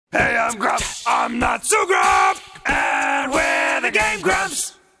Hey, I'm Grumps. I'm not so Grump, and we're the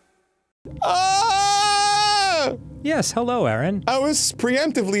GameGrumps. Ah! Yes, hello, Aaron. I was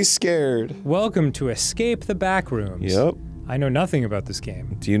preemptively scared. Welcome to Escape the Backrooms. Yep. I know nothing about this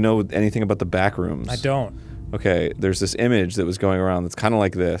game. Do you know anything about the Backrooms? I don't. Okay, there's this image that was going around that's kind of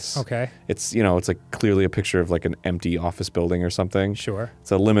like this. Okay. It's, you know, it's like clearly a picture of like an empty office building or something. Sure.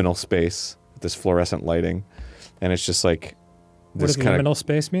 It's a liminal space with this fluorescent lighting. And it's just like What does liminal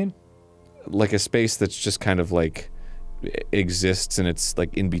space mean? Like a space that's just kind of like exists and it's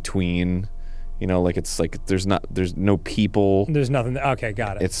like in between. You know, like it's like there's no people. There's nothing. Okay,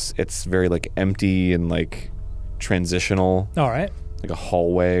 got it. It's very like empty and like transitional. All right. Like a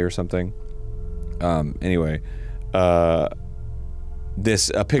hallway or something. Anyway, a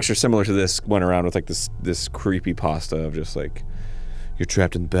picture similar to this went around with like this creepy pasta of just like, you're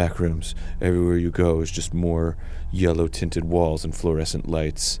trapped in the back rooms. Everywhere you go is just more yellow tinted walls and fluorescent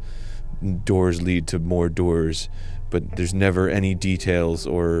lights. Doors lead to more doors, but there's never any details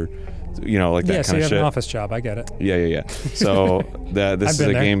or, you know, like that kind of shit. Yeah, so you have an office job, I get it. Yeah. So this is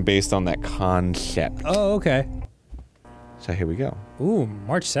a game based on that concept. Oh, okay. So here we go. Ooh,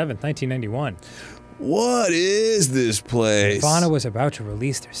 March 7th, 1991. What is this place? Nirvana was about to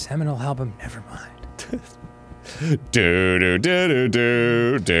release their seminal album, Nevermind.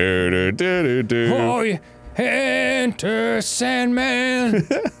 Oh, yeah. Enter Sandman.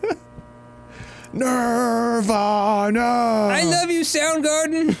 Nirvana. I love you,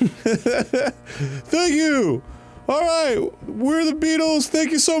 Soundgarden. Thank you. All right, we're the Beatles.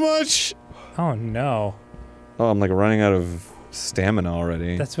 Thank you so much. Oh no. Oh, I'm like running out of stamina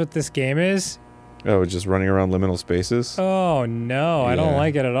already. That's what this game is? Oh, just running around liminal spaces? Oh no, I don't Yeah.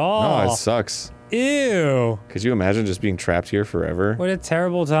 like it at all. No, it sucks. Ew. Could you imagine just being trapped here forever? What a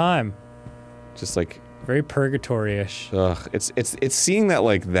terrible time. Just like, Very purgatory-ish. ugh. It's seeing that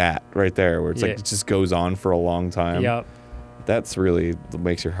like that right there, where it's like it just goes on for a long time. Yep. That's really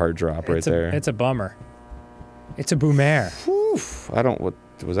makes your heart drop right there. It's a bummer. It's a boomer. Whew. I don't. What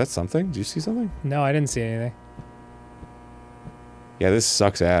was that? Something? Did you see something? No, I didn't see anything. Yeah, this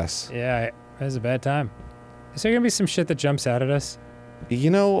sucks ass. Yeah, it was a bad time. Is there gonna be some shit that jumps out at us?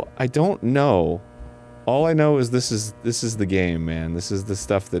 You know, I don't know. All I know is this is the game, man. This is the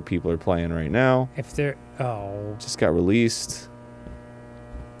stuff that people are playing right now. If there, oh. Just got released.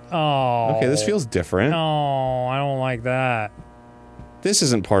 Oh. Okay, this feels different. No, I don't like that. This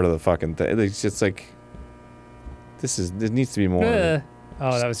isn't part of the fucking thing. It's just like, it needs to be more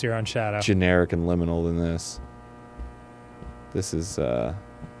Oh, that was your own shadow. generic and liminal than this. This is, well,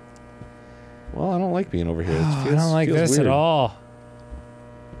 I don't like being over here. I don't like this weird. at all.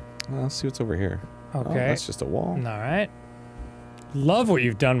 Well, let's see what's over here. Okay. Oh, that's just a wall. All right. Love what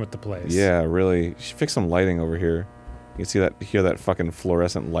you've done with the place. Yeah, really. You should fix some lighting over here. You can see that, hear that fucking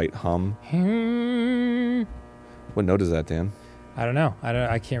fluorescent light hum. What note is that, Dan? I don't know.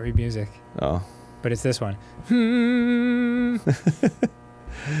 I can't read music. Oh. But it's this one. Can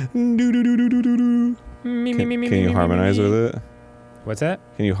you harmonize with it? What's that?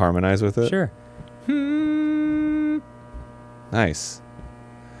 Can you harmonize with it? Sure. Nice.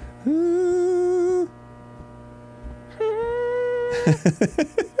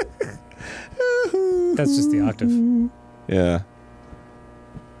 That's just the octave. Yeah.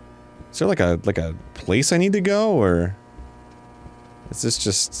 Is there like a place I need to go, or is this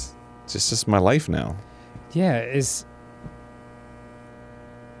just my life now? Yeah,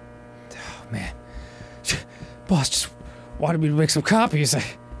 oh man. Boss just wanted me to make some copies.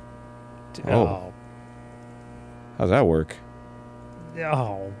 Oh. How's that work?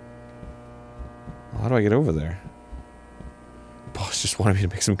 Oh. How do I get over there? Boss just wanted me to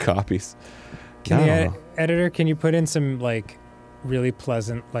make some copies. Can the editor, can you put in some, like, really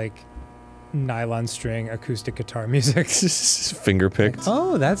pleasant, like, nylon string acoustic guitar music? Finger picked.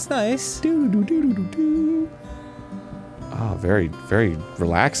 Oh, that's nice. Oh, very, very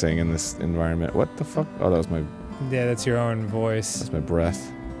relaxing in this environment. What the fuck? Oh, that was my... Yeah, that's your own voice. That's my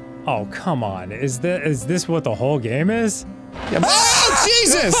breath. Oh, come on. Is this what the whole game is? Yeah, oh,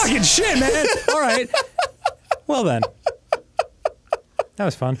 Jesus! Fucking shit, man! Alright. Well then. That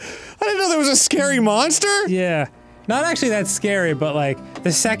was fun. I didn't know there was a scary monster? Yeah. Not actually that scary, but like,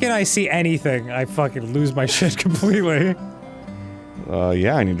 the second I see anything, I fucking lose my shit completely.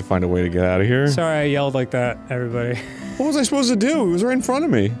 Yeah, I need to find a way to get out of here. Sorry I yelled like that, everybody. What was I supposed to do? It was right in front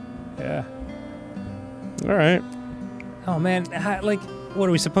of me. Yeah. Alright. Oh man, like, what,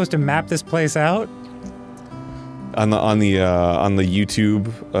 are we supposed to map this place out? On the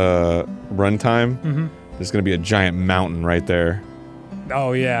YouTube, runtime, there's gonna be a giant mountain right there.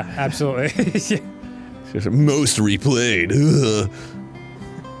 Oh yeah, absolutely. Yeah. Most replayed. Ugh.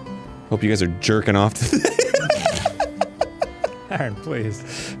 Hope you guys are jerking off today. Aaron,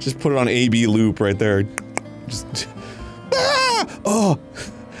 please. Just put it on AB loop right there. Just... Ah! Oh!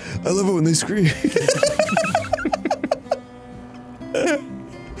 I love it when they scream.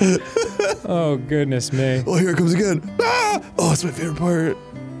 Oh, goodness me. Oh, here it comes again. Ah! Oh, it's my favorite part.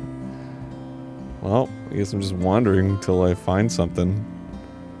 Well, I guess I'm just wandering until I find something.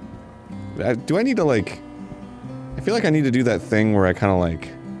 Do I need to, like... I feel like I need to do that thing where I kind of, like,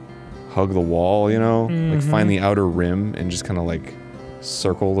 hug the wall, you know? Mm-hmm. Like, find the outer rim and just kind of, like,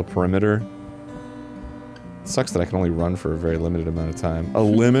 circle the perimeter. It sucks that I can only run for a very limited amount of time. A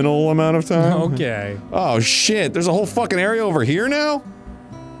liminal amount of time? Okay. Oh, shit! There's a whole fucking area over here now?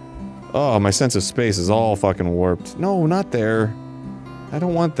 Oh, my sense of space is all fucking warped. No, not there. I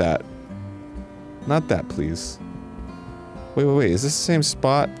don't want that. Not that, please. Wait, is this the same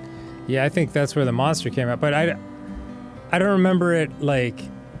spot? Yeah, I think that's where the monster came out, but I don't remember it, like...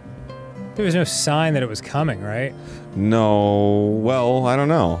 There was no sign that it was coming, right? No... well, I don't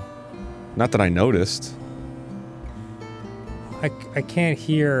know. Not that I noticed. I can't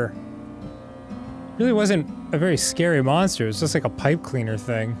hear... It really wasn't a very scary monster, it was just like a pipe cleaner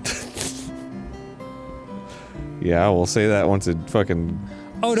thing. Yeah, we'll say that once it fucking...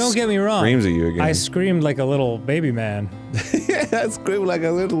 Oh, don't get me wrong. Screams at you again. I screamed like a little baby man. Yeah, I screamed like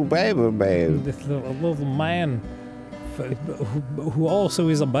a little baby man. This little man who also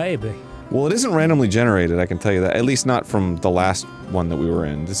is a baby. Well, it isn't randomly generated, I can tell you that. At least not from the last one that we were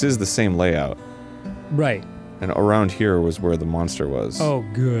in. This is the same layout. Right. And around here was where the monster was. Oh,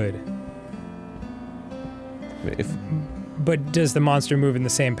 good. But does the monster move in the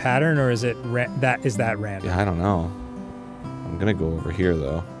same pattern, or is it that random? Yeah, I don't know. I'm gonna go over here,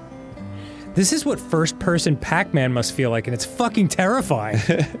 though. This is what first-person Pac-Man must feel like, and it's fucking terrifying.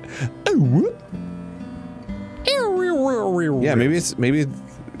 Yeah, maybe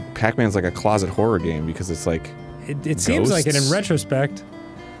Pac-Man's like a closet horror game because it's like it seems like it in retrospect.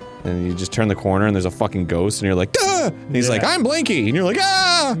 And you just turn the corner and there's a fucking ghost and you're like, ah! And he's like, I'm Blanky! And you're like,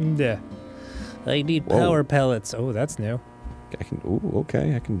 ah! Yeah. I need power pellets. Oh, that's new. I can, ooh,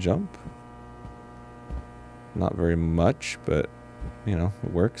 okay, I can jump. Not very much, but, you know,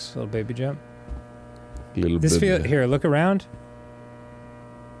 it works. Little baby jump. Little this bit. feel here, look around.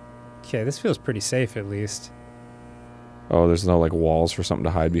 Okay, this feels pretty safe at least. Oh, there's no like walls for something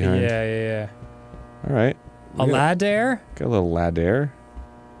to hide behind? Yeah. Alright. A ladder? Got a little ladder.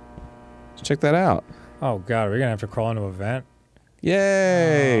 Let's check that out. Oh god, we're gonna have to crawl into a vent.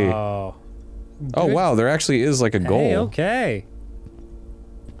 Yay! Oh. Oh wow, there actually is like a goal. Hey, okay.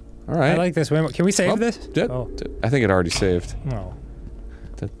 Alright. I like this. Can we save this? Oh. I think it already saved. Oh.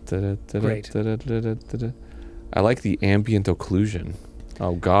 Great. I like the ambient occlusion.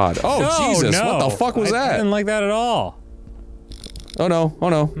 Oh god. Oh Jesus, no. what the fuck was that? I didn't like that at all. Oh no, oh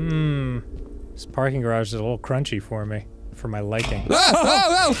no. This parking garage is a little crunchy for me. For my liking.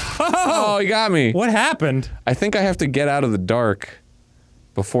 Oh, he got me. What happened? I think I have to get out of the dark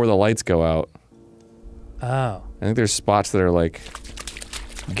before the lights go out. Oh. I think there's spots that are like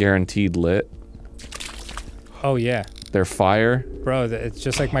guaranteed lit. Oh yeah. They're fire. Bro, it's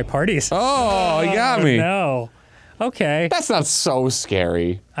just like my parties. Oh, he got me. No. Okay. That's not so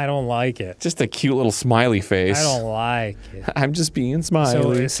scary. I don't like it. Just a cute little smiley face. I don't like it. I'm just being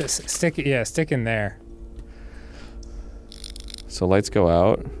smiley. So stick in there. So lights go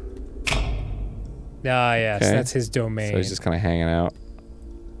out. Ah, yes, Okay. that's his domain. So he's just kind of hanging out.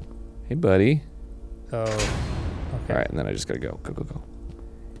 Hey, buddy. Oh. Okay. All right, and then I just gotta go. Go.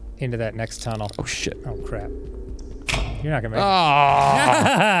 Into that next tunnel. Oh shit. Oh crap. You're not gonna make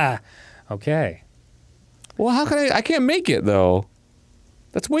Oh. it. Okay. Well, how can I can't make it though.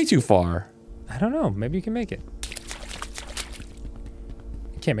 That's way too far. I don't know. Maybe you can make it.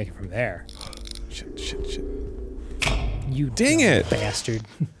 You can't make it from there. Shit. You Dang dumb it. bastard.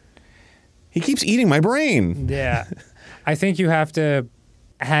 He keeps eating my brain. Yeah. I think you have to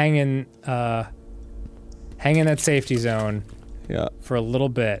hang in that safety zone Yeah. for a little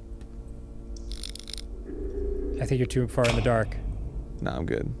bit. I think you're too far in the dark. No, I'm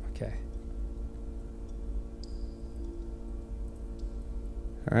good. Okay.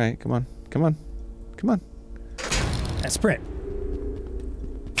 All right, come on. Sprint.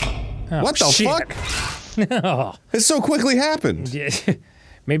 Oh, What the shit. fuck? No. It so quickly happened. Yeah.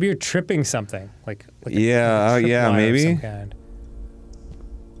 Maybe you're tripping something, like Yeah, a yeah, tripwire of maybe. some kind.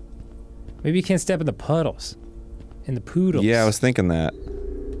 Maybe you can't step in the puddles, in the poodles. Yeah, I was thinking that.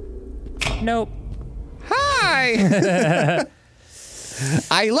 Nope. Hi.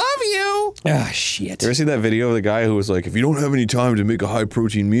 I love you. Ah, shit. You ever see that video of the guy who was like, if you don't have any time to make a high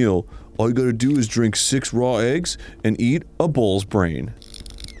protein meal, all you gotta do is drink 6 raw eggs and eat a bull's brain.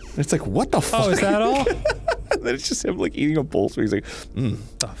 It's like, what the fuck? Oh, is that all? And then it's just him like eating a bowl, so he's like,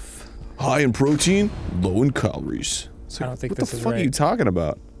 high in protein, low in calories. It's like, I don't think what this the is fuck are right. you talking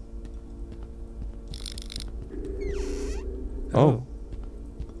about? Oh.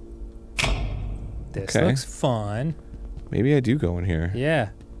 This Okay. looks fun. Maybe I do go in here. Yeah.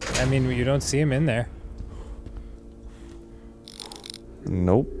 I mean, you don't see him in there.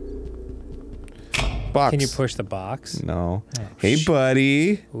 Nope. Box. Can you push the box? No. Oh, Hey,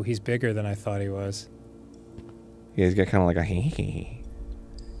 buddy. Ooh, he's bigger than I thought he was. Yeah, he's got kind of like a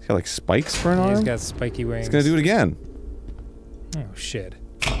He's got like spikes for an arm. He's got spiky wings. He's gonna do it again. Oh, shit.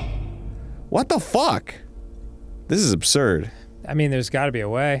 What the fuck? This is absurd. I mean, there's got to be a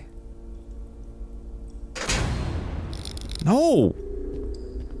way. No.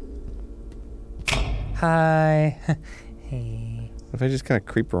 Hi. Hey. What if I just kind of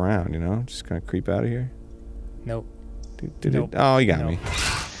creep around, you know? Just kind of creep out of here? Nope. Nope. Oh, you got Nope. me.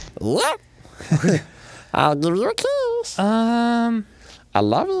 I'll give you a kiss. I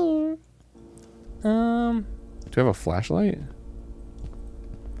love you. Do you have a flashlight?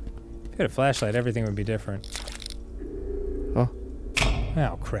 If you had a flashlight, everything would be different. Oh.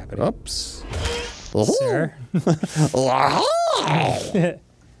 Oh, crap. Oops. Sir? Do you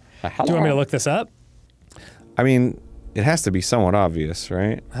want me to look this up? I mean, it has to be somewhat obvious,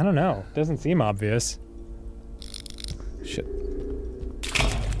 right? I don't know. Doesn't seem obvious. Shit.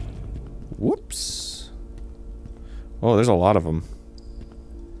 Whoops. Oh, there's a lot of them.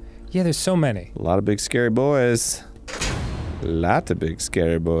 Yeah, there's so many. A lot of big scary boys. A lot of big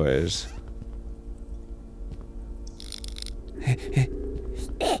scary boys.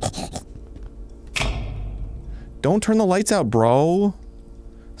 Don't turn the lights out, bro.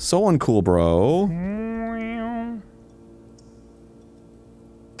 So uncool, bro.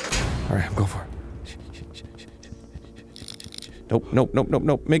 Alright, I'm going for it. Nope, nope, nope, nope,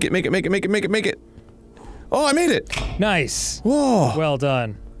 nope. Make it, make it, make it, make it, make it, make it. Oh, I made it! Nice. Whoa! Well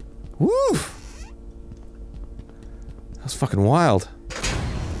done. Woo! That was fucking wild.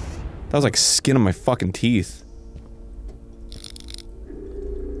 That was like skin on my fucking teeth.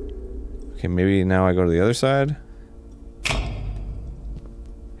 Okay, maybe now I go to the other side.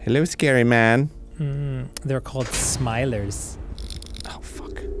 Hello, scary man. They're called smilers. Oh,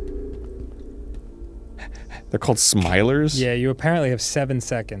 fuck. They're called smilers? Yeah, you apparently have 7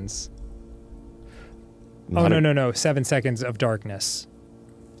 seconds. Oh, no. 7 seconds of darkness.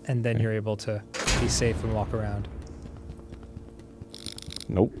 And then you're able to be safe and walk around.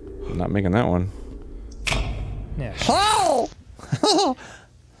 Nope. I'm not making that one. Yeah. Oh!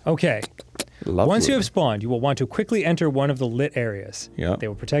 Okay. Lovely. Once you have spawned, you will want to quickly enter one of the lit areas. Yeah. They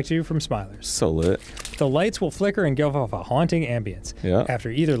will protect you from smilers. So lit. The lights will flicker and give off a haunting ambience. Yeah.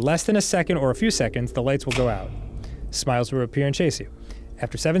 After either less than a second or a few seconds, the lights will go out. Smiles will appear and chase you.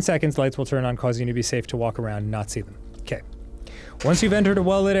 After 7 seconds, lights will turn on, causing you to be safe to walk around and not see them. Okay. Once you've entered a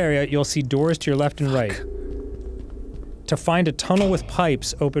well-lit area, you'll see doors to your left and right. To find a tunnel with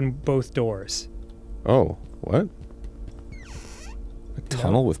pipes, open both doors. Oh, what? A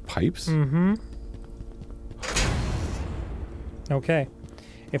tunnel with pipes? Mm-hmm. Okay.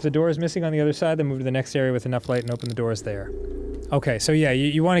 If the door is missing on the other side, then move to the next area with enough light and open the doors there. Okay, so yeah,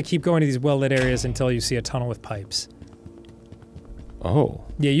 you want to keep going to these well-lit areas until you see a tunnel with pipes. Oh.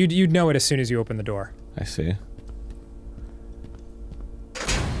 Yeah, you'd know it as soon as you open the door. I see.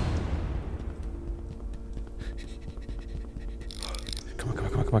 Come on, come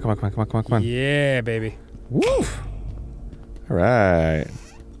on, come on, come on, come on, come on, come on, come on, come on. Yeah, baby. Woof! Alright.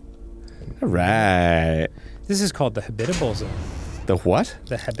 Alright. This is called the habitable zone. The what?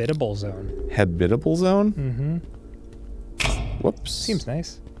 The habitable zone. Habitable zone? Mm-hmm. Whoops. Seems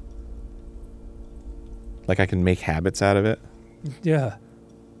nice. Like I can make habits out of it? Yeah.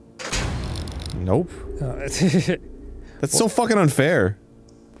 Nope. What That's so fucking unfair.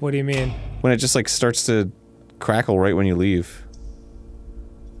 do you mean? When it just like starts to crackle right when you leave.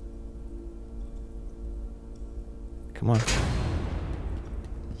 Come on.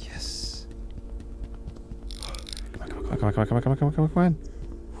 Yes. Come on, come on, come on, come on, come on, come on, come on, come on, come on.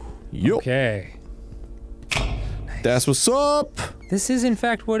 Yo. Okay. That's what's up. This is in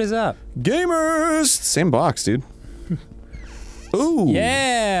fact what is up. Gamers. Same box, dude. Ooh.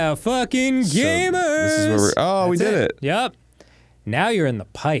 Yeah, fucking gamers. This is where we're. Oh, we did it. Yep. Now you're in the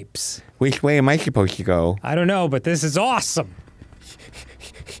pipes. Which way am I supposed to go? I don't know, but this is awesome.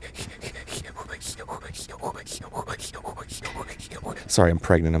 Sorry, I'm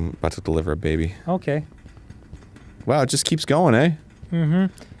pregnant. I'm about to deliver a baby. Okay. Wow, it just keeps going, eh?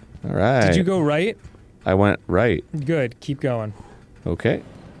 Mm-hmm. All right. Did you go right? I went right. Good. Keep going. Okay.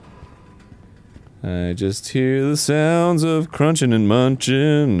 I just hear the sounds of crunching and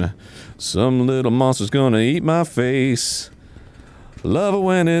munching. Some little monster's gonna eat my face. Love it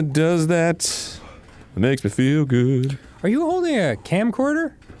when it does that. It makes me feel good. Are you holding a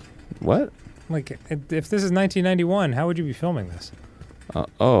camcorder? What? Like, if this is 1991, how would you be filming this?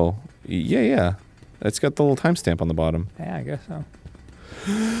 Oh. Yeah. It's got the little timestamp on the bottom. Yeah, I guess so.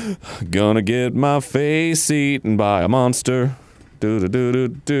 Gonna get my face eaten by a monster.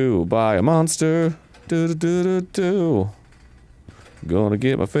 Do-do-do-do-do. By a monster. Do-do-do-do-do. Gonna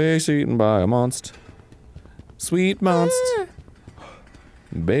get my face eaten by a monster. Sweet monster.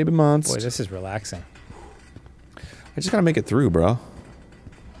 Baby monster. Boy, this is relaxing. I just gotta make it through, bro.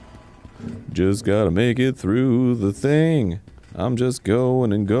 Just gotta make it through the thing. I'm just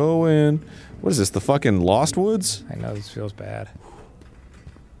going and going. What is this, the fucking Lost Woods? I know this feels bad.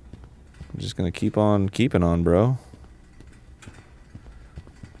 I'm just gonna keep on keeping on, bro.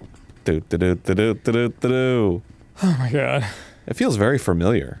 Do-do-do-do-do-do-do-do. Oh my god. It feels very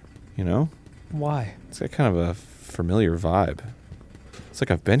familiar, you know? Why? It's got kind of a familiar vibe. It's like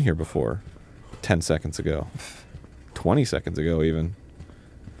I've been here before. 10 seconds ago. 20 seconds ago, even.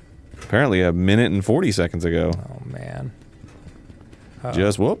 Apparently a minute and 40 seconds ago. Oh man.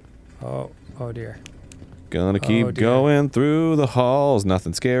 Just whoop. Oh dear. Gonna keep going through the halls.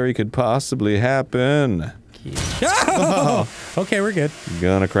 Nothing scary could possibly happen. Oh! Okay, we're good.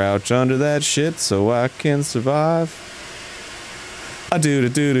 Gonna crouch under that shit so I can survive. I do.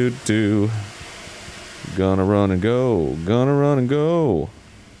 Gonna run and go. Gonna run and go.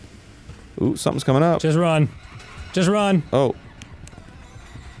 Ooh, something's coming up. Just run. Just run. Oh.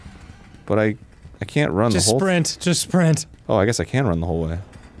 But I can't run the whole... Just sprint. Oh, I guess I can run the whole way.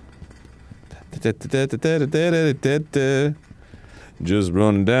 Just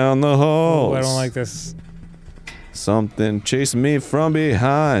running down the halls. Oh, I don't like this. Something chasing me from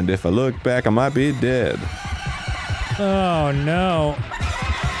behind. If I look back, I might be dead. Oh no.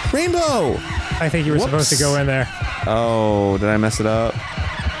 Rainbow! I think you were supposed to go in there. Oh, did I mess it up?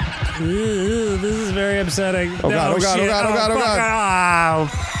 Ooh, this is very upsetting. Oh god, oh god, oh god, oh god, oh god.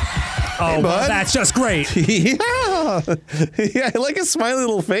 Oh, Hey, well, bud. that's just great. Yeah! Yeah, I like his smiley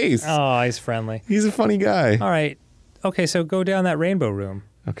little face. Oh, he's friendly. He's a funny guy. All right. Okay, so go down that rainbow room.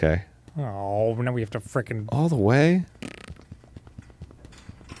 Okay. Oh, now we have to frickin'... All the way?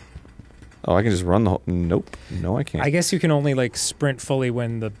 Oh, I can just run the whole... Nope. No, I can't. I guess you can only, like, sprint fully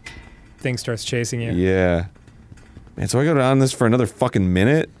when the thing starts chasing you. Yeah. Man, so I go down this for another fucking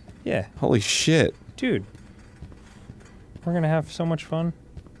minute? Yeah. Holy shit. Dude. We're gonna have so much fun.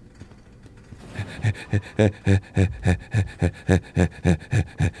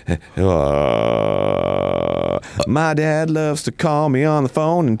 My dad loves to call me on the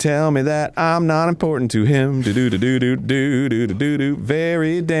phone and tell me that I'm not important to him. Do do do do do do do do do.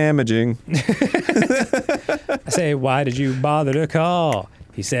 Very damaging. I say, why did you bother to call?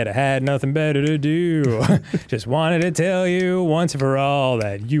 He said I had nothing better to do. Just wanted to tell you once and for all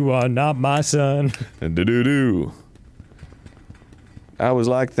that you are not my son. Do do do. I was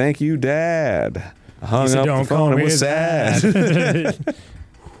like, thank you, Dad. I hung said, up "Don't the phone call and me was Dad."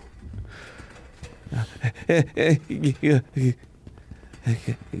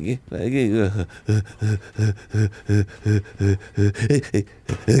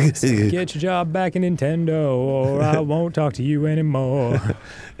 Get your job back in Nintendo, or I won't talk to you anymore.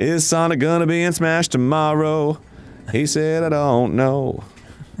 Is Sonic gonna be in Smash tomorrow? He said, I don't know.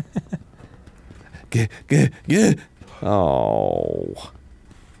 Oh.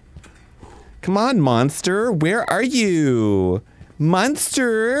 Come on, monster. Where are you?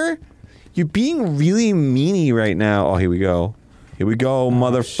 Monster! You're being really meanie right now. Oh, here we go. Here we go,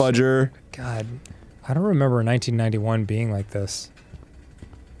 mother fudger. God, I don't remember 1991 being like this.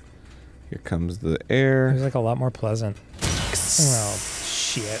 Here comes the It air. was like a lot more pleasant. Oh,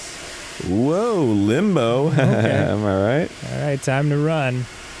 shit. Whoa, limbo. Okay. Am I right? All right, time to run.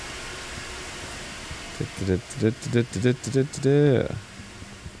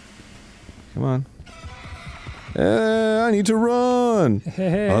 Come on. I need to run.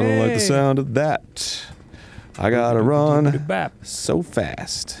 Hey, I don't like the sound of that. I gotta run Bap. so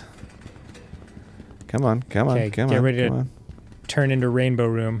fast. Come on, come on, Okay, come get on, ready come to on. turn into Rainbow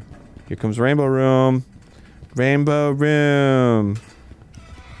Room. Here comes Rainbow Room. Rainbow Room.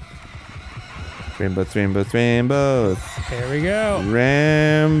 Rainbows, rainbows, rainbows. There we go.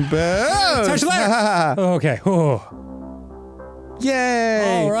 Rainbows. Touch the ladder. Okay. Oh.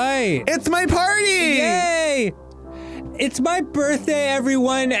 Yay. All right. It's my party. Yay! It's my birthday,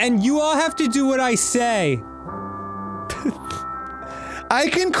 everyone, and you all have to do what I say. I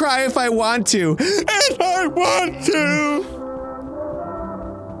can cry if I want to. If I want to.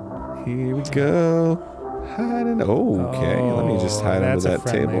 Here we go. Hiding. Oh, okay. Let me just hide under that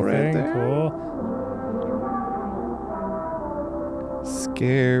table right there. Cool.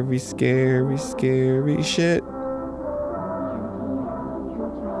 Scary, scary, scary shit.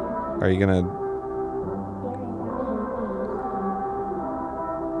 Are you gonna...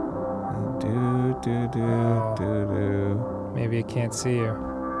 Do. Maybe it can't see you.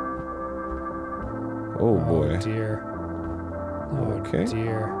 Oh boy. Oh dear. Oh okay.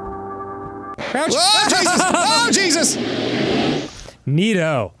 dear. Crouch! Oh Jesus! Oh Jesus!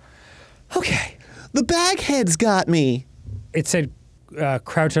 Neato. Okay. The baghead's got me. It said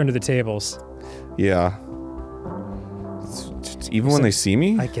crouch under the tables. Yeah. Even when they see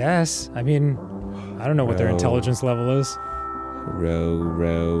me? I guess. I mean, I don't know what their intelligence level is. Row,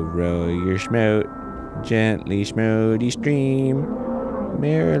 row, row your schmoat. Gently schmoaty stream.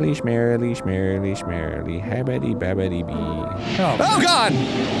 Merrily, schmerrily, schmerrily, schmerrily. Habbity, babbity, bee. Oh God!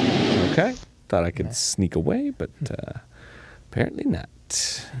 Okay. Thought I could sneak away, but apparently not.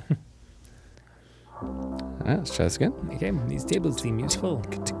 Alright, let's try this again. Okay, these tables seem useful.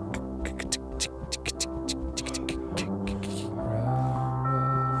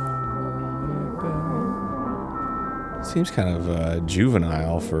 Seems kind of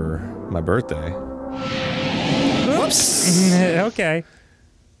juvenile for my birthday. Oops! Okay.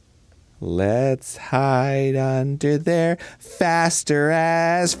 Let's hide under there faster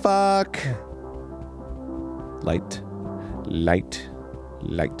as fuck. Light, light,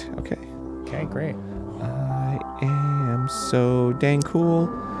 light. Okay. Okay, great. I am so dang cool.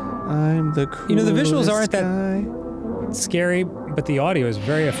 I'm the coolest. You know, the visuals aren't that guy. scary, but the audio is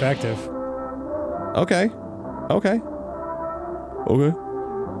very effective. Okay. Okay. Okay.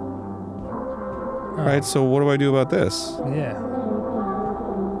 Alright, so what do I do about this? Yeah.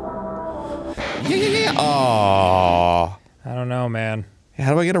 Yeah. Aww. I don't know, man.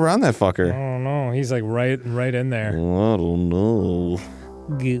 How do I get around that fucker? I don't know. He's like right in there. I don't know.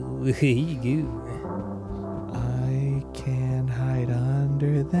 I can hide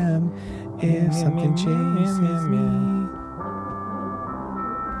under them if something chases me.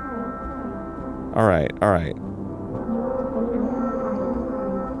 Alright, alright.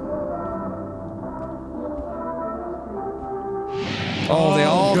 Oh, they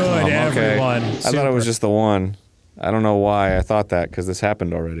all good, come. Okay. everyone. I thought it was just the one. I don't know why I thought that, because this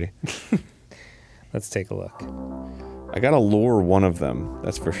happened already. Let's take a look. I gotta lure one of them,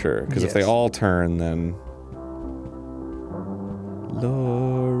 that's for sure. Because if they all turn, then...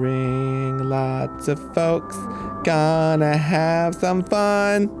 Luring lots of folks, gonna have some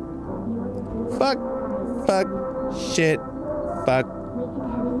fun. Fuck, fuck, shit, fuck.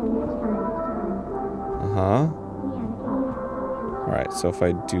 Uh-huh. Alright, so if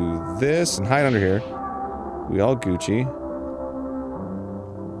I do this and hide under here, we all Gucci.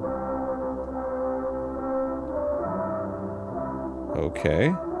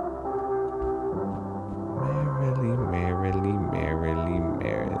 Okay. Merrily, merrily, merrily,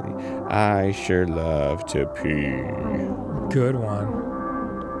 merrily. I sure love to pee. Good one.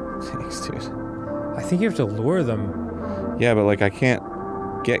 Thanks, dude. I think you have to lure them. Yeah, but like I can't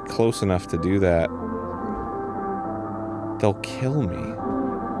get close enough to do that. They'll kill me.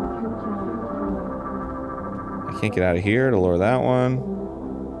 I can't get out of here to lure that one.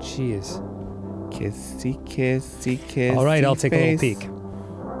 Jeez. Kissy, kissy, kissy. All right, I'll take face. a little peek.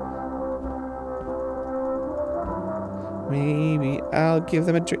 Maybe I'll give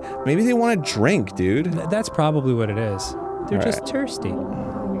them a drink. Maybe they want a drink, dude. That's probably what it is. They're All just right. thirsty.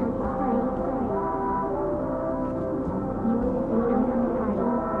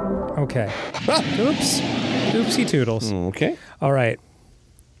 Okay. Ah! Oops. Oopsie toodles. Okay. All right.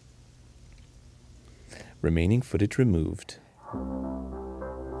 Remaining footage removed.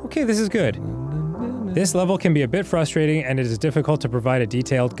 Okay, this is good. This level can be a bit frustrating, and it is difficult to provide a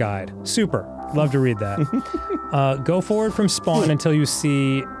detailed guide. Super. Love to read that. Go forward from spawn until you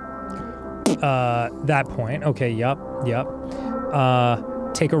see that point. Okay, yup.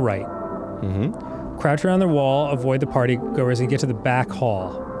 Take a right. Mm-hmm. Crouch around the wall, avoid the party goers, and get to the back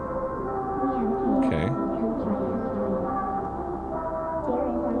hall. Okay.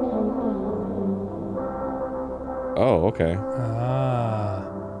 Oh, okay.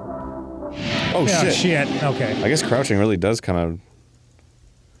 Oh, shit. Shit. Okay. I guess crouching really does kind of...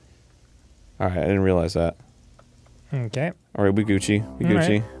 Alright, I didn't realize that. Okay. Alright, we Gucci. We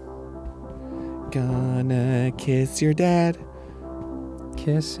Gucci. Right. Gonna kiss your dad.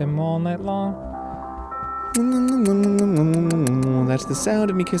 Kiss him all night long. That's the sound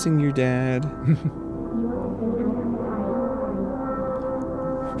of me kissing your dad.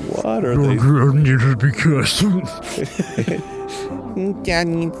 What are they? need to be kissed. Dad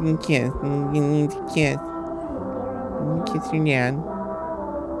needs a kiss. You need a kiss. Kiss your dad.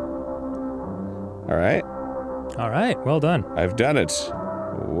 All right. All right, well done. I've done it.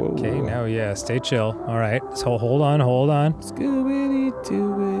 Whoa. Okay, now yeah, stay chill. All right, so hold on, hold on. Scoobity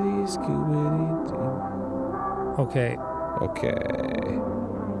doobity scoobity doo. Okay. Okay.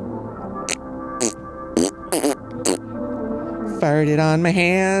 Farted on my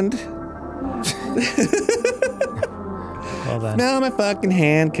hand. Well done. Smell my fucking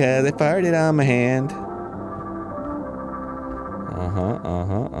hand, cause I farted on my hand.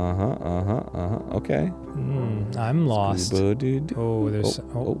 Okay. I'm lost. Scooba-doo-doo. Oh, there's.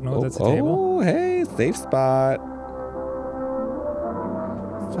 Oh, no, that's a table. Oh, hey, safe spot.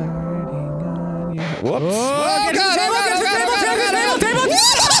 Farting on your... Whoops. Oh, get to the table,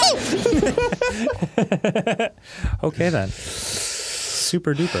 Okay then.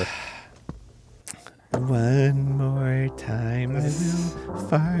 Super duper. One more time, I will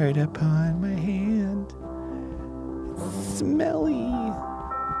fart upon my hand. Smelly.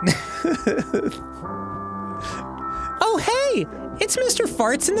 Oh, hey! It's Mr.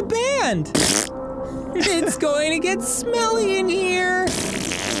 Farts in the band! It's going to get smelly in here!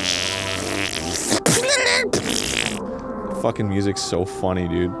 Fucking music's so funny,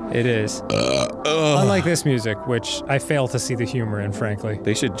 dude. It is. Unlike this music, which I fail to see the humor in, frankly.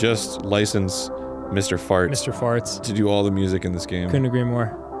 They should just license Mr. Farts Mr. Farts. to do all the music in this game. Couldn't agree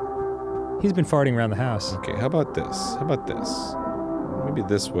more. He's been farting around the house. Okay, how about this? How about this? Maybe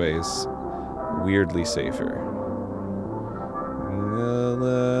this way is weirdly safer.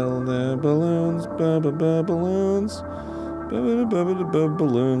 Balloons, balloons, balloons,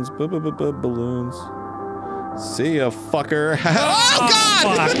 balloons. See ya, fucker. Oh,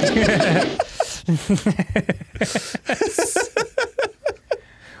 God!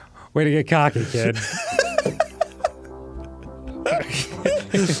 Way to get cocky, kid.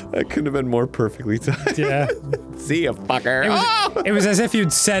 That couldn't have been more perfectly timed. Yeah. See ya, fucker. It was as if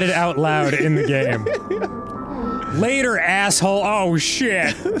you'd said it out loud in the game. Later, asshole. Oh,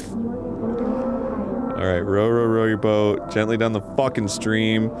 shit. All right, row, row, row your boat gently down the fucking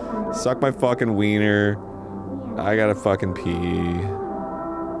stream. Suck my fucking wiener. I gotta fucking pee.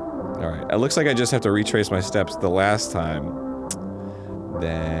 All right, it looks like I just have to retrace my steps the last time.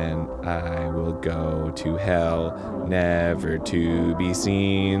 Then I will go to hell, never to be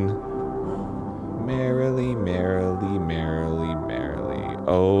seen. Merrily, merrily, merrily, merrily.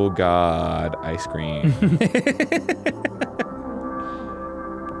 Oh God, I scream.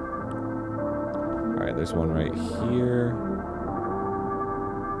 Alright, there's one right here.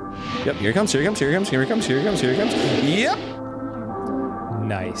 Yep, here it comes, here it comes, here it comes, here it comes, here it comes, here it comes. Yep!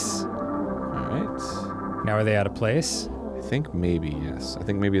 Nice. Alright. Now are they out of place? I think maybe, yes. I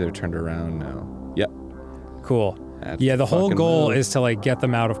think maybe they're turned around now. Yep. Cool. That's Yeah, the whole fucking goal move. is to, like, get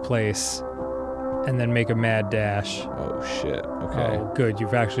them out of place and then make a mad dash. Oh shit, okay. Oh, good.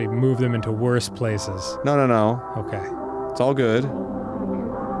 You've actually moved them into worse places. No, no, no. Okay. It's all good.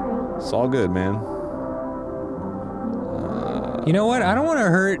 It's all good, man. You know what? I don't want to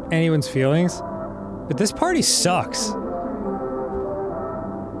hurt anyone's feelings, but this party sucks.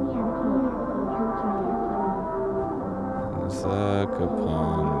 Suck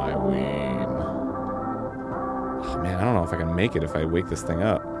upon my ween. Oh man, I don't know if I can make it if I wake this thing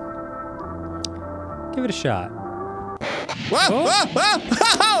up. Give it a shot. Whoa! Oh. Whoa! Whoa!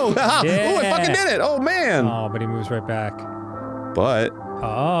 Oh, I Yeah. fucking did it! Oh man! Oh, but he moves right back. But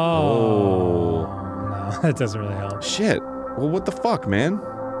Oh. No, that doesn't really help. shit. Well, what the fuck, man?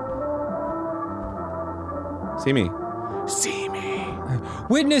 See me. See me.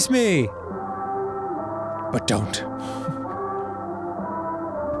 Witness me! But don't.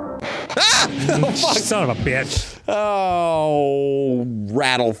 Oh, fuck. Son of a bitch. Oh,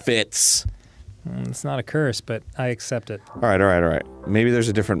 rattle fits. It's not a curse, but I accept it. All right, all right, all right. Maybe there's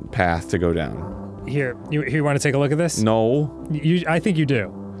a different path to go down. Here, you want to take a look at this? No. I think you do.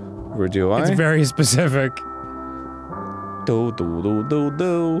 Or do I? It's very specific. Do, do, do, do,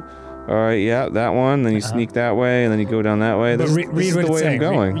 do. All right, yeah, that one. Then you sneak that way, and then you go down that way. But This, read this is what the it's way saying.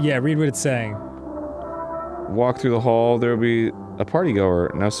 I'm going. Read what it's saying. Walk through the hall. There will be a party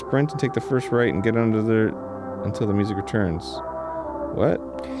goer. Now sprint and take the first right and get under there until the music returns. What?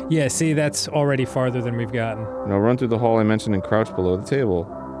 Yeah, see, that's already farther than we've gotten. Now run through the hall I mentioned and crouch below the table.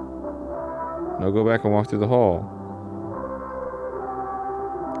 Now go back and walk through the hall.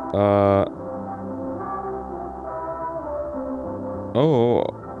 Oh.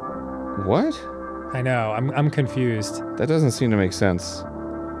 What? I know, I'm confused. That doesn't seem to make sense.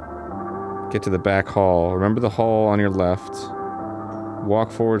 Get to the back hall. Remember the hall on your left.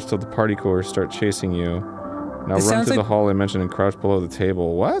 Walk forwards till the partygoers start chasing you. Now This run sounds through the like- hallway mentioned and crouch below the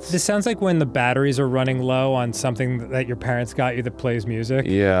table. What? This sounds like when the batteries are running low on something that your parents got you that plays music.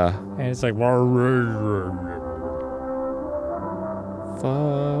 Yeah. And it's like...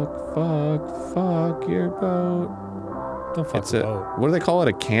 Fuck your boat. Don't fuck It's the a, boat. what do they call it?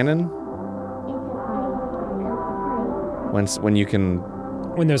 A cannon? When you can,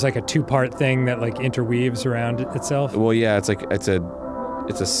 When there's like a two-part thing that like interweaves around itself. well, yeah, it's like it's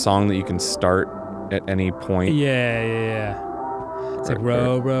a song that you can start at any point. Yeah. It's like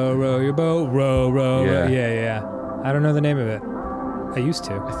row, row, row your boat, row, row, row. Yeah. Yeah. I don't know the name of it. I used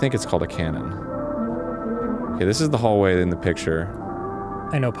to. I think it's called a cannon. Okay, this is the hallway in the picture.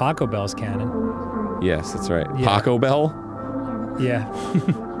 I know Paco Bell's canon. Yes, that's right. Yeah. Paco Bell, Yeah.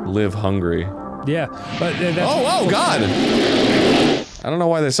 live hungry. Yeah. But that's... Oh God! I don't know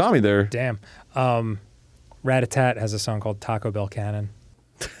why they saw me there. Damn. Rat-a-tat has a song called Taco Bell Cannon.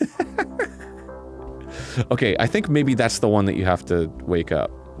 Okay, I think maybe that's the one that you have to wake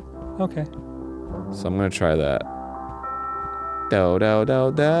up. Okay. So I'm gonna try that. Do do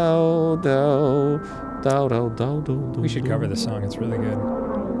do do do do do do do. We should cover this song. It's really good.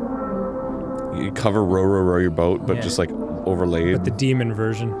 You cover row row row your boat, but Yeah. just like overlaid. But the demon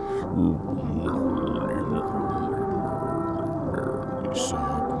version.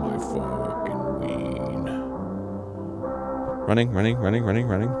 Suck my fucking ween. Running.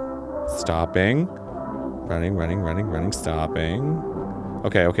 Stopping. Running, stopping.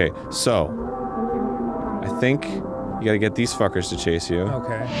 Okay, so I think you gotta get these fuckers to chase you.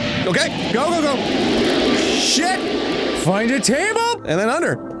 Okay. Okay, go! Shit! Find a table! And then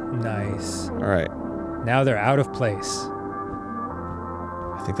under. Nice. Alright, Now they're out of place.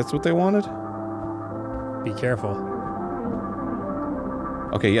 I think that's what they wanted. Be careful.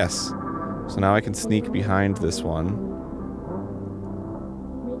 Okay, yes. So now I can sneak behind this one.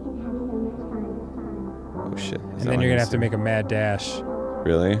 Oh shit. And then you're gonna have to make a mad dash.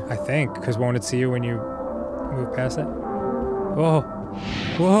 Really? I think, because won't it see you when you move past it? Whoa.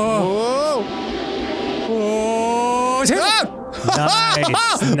 Whoa. Whoa! Nice.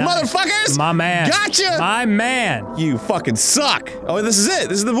 Motherfuckers! My man. Gotcha! My man. You fucking suck! Oh, this is it!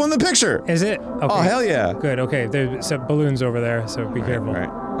 This is the one in the picture! Is it? Okay. Oh, hell yeah! Good, okay. There's some balloons over there, so be careful. Alright.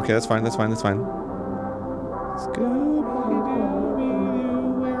 Okay, that's fine.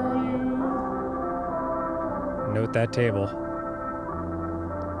 Scooby-Dooby-Doo, where are you? Note that table.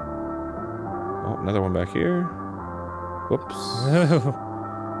 Oh, another one back here. Whoops.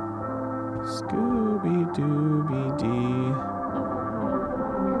 Scooby-Dooby-Dee.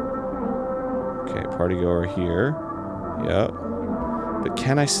 Okay, party goer here. Yep. But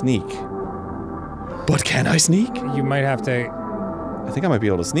can I sneak? You might have to... I think I might be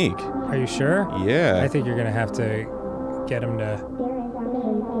able to sneak. Are you sure? Yeah. I think you're gonna have to get him to...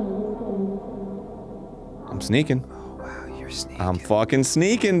 I'm sneaking. Oh, wow, you're sneaking. I'm fucking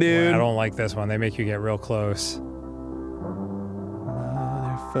sneaking, dude. I don't like this one. They make you get real close.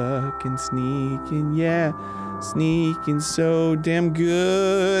 Motherfucking sneaking, yeah. Sneaking so damn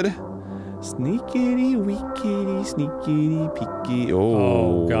good. Sneakity, weekity, sneakity, peeky.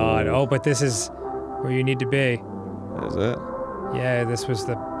 Oh, God. Oh, but this is where you need to be. Is it? Yeah, this was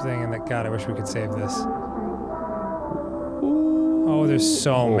the thing, and God, I wish we could save this. Oh, there's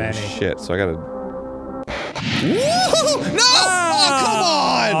so many. Shit, so I gotta... Woo! No! Oh, come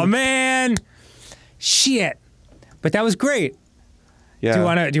on! Oh, man! Shit. But that was great. Yeah. Do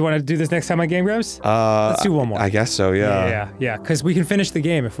you wanna do this next time on GameGrumps? Let's do one more. I guess so, yeah. Yeah, because we can finish the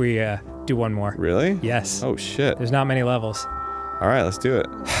game if we do one more. Really? Yes. Oh, shit. There's not many levels. Alright, let's do it.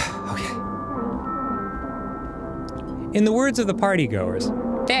 Okay. In the words of the party goers,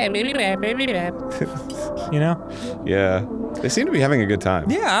 you know? Yeah. They seem to be having a good time.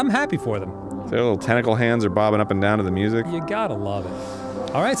 Yeah, I'm happy for them. Their little tentacle hands are bobbing up and down to the music. You gotta love it.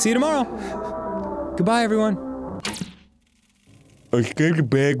 All right, see you tomorrow. Goodbye, everyone. Escape the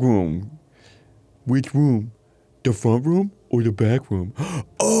back room. Which room? The front room or the back room?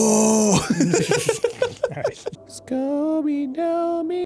 Oh! All right. Scooby-Doo.